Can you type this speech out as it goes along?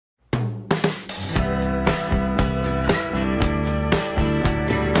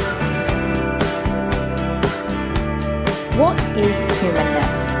is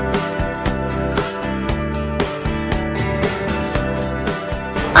humanness?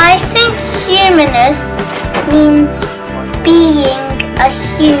 I think humanness means being a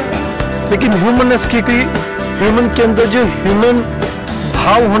human. लेकिन humanness की कोई human के अंदर जो ह्यूमन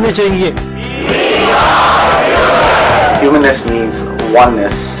भाव होने चाहिए. Humanness means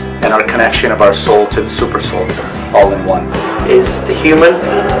oneness and our connection of our soul to the super soul, all in one. Is the human,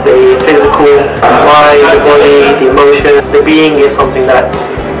 the physical, the mind, the body, the emotion. The being is something that's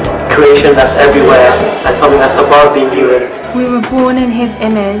creation, that's everywhere, and something that's above being human. We were born in His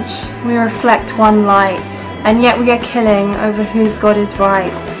image, we reflect one light, and yet we are killing over whose God is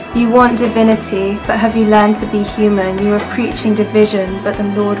right. You want divinity, but have you learned to be human? You are preaching division, but the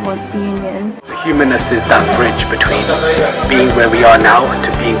Lord wants union. So humanness is that bridge between being where we are now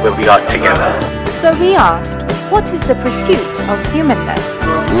to being where we are together. So we asked, what is the pursuit of humanness?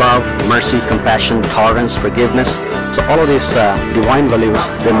 Love, mercy, compassion, tolerance, forgiveness. So all of these divine values,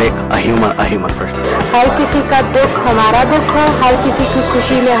 they make a human person. हर किसी का दुख हमारा दुख हो, हर किसी की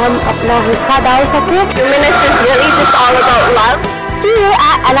खुशी में हम अपना हिस्सा डाल सके. Humanness is really just all about love. See you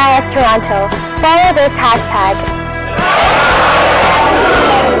at NIS Toronto. Follow this hashtag.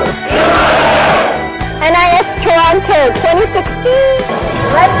 NIS Toronto 2016.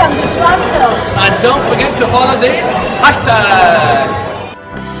 Welcome to Toronto. And don't forget to follow this hashtag.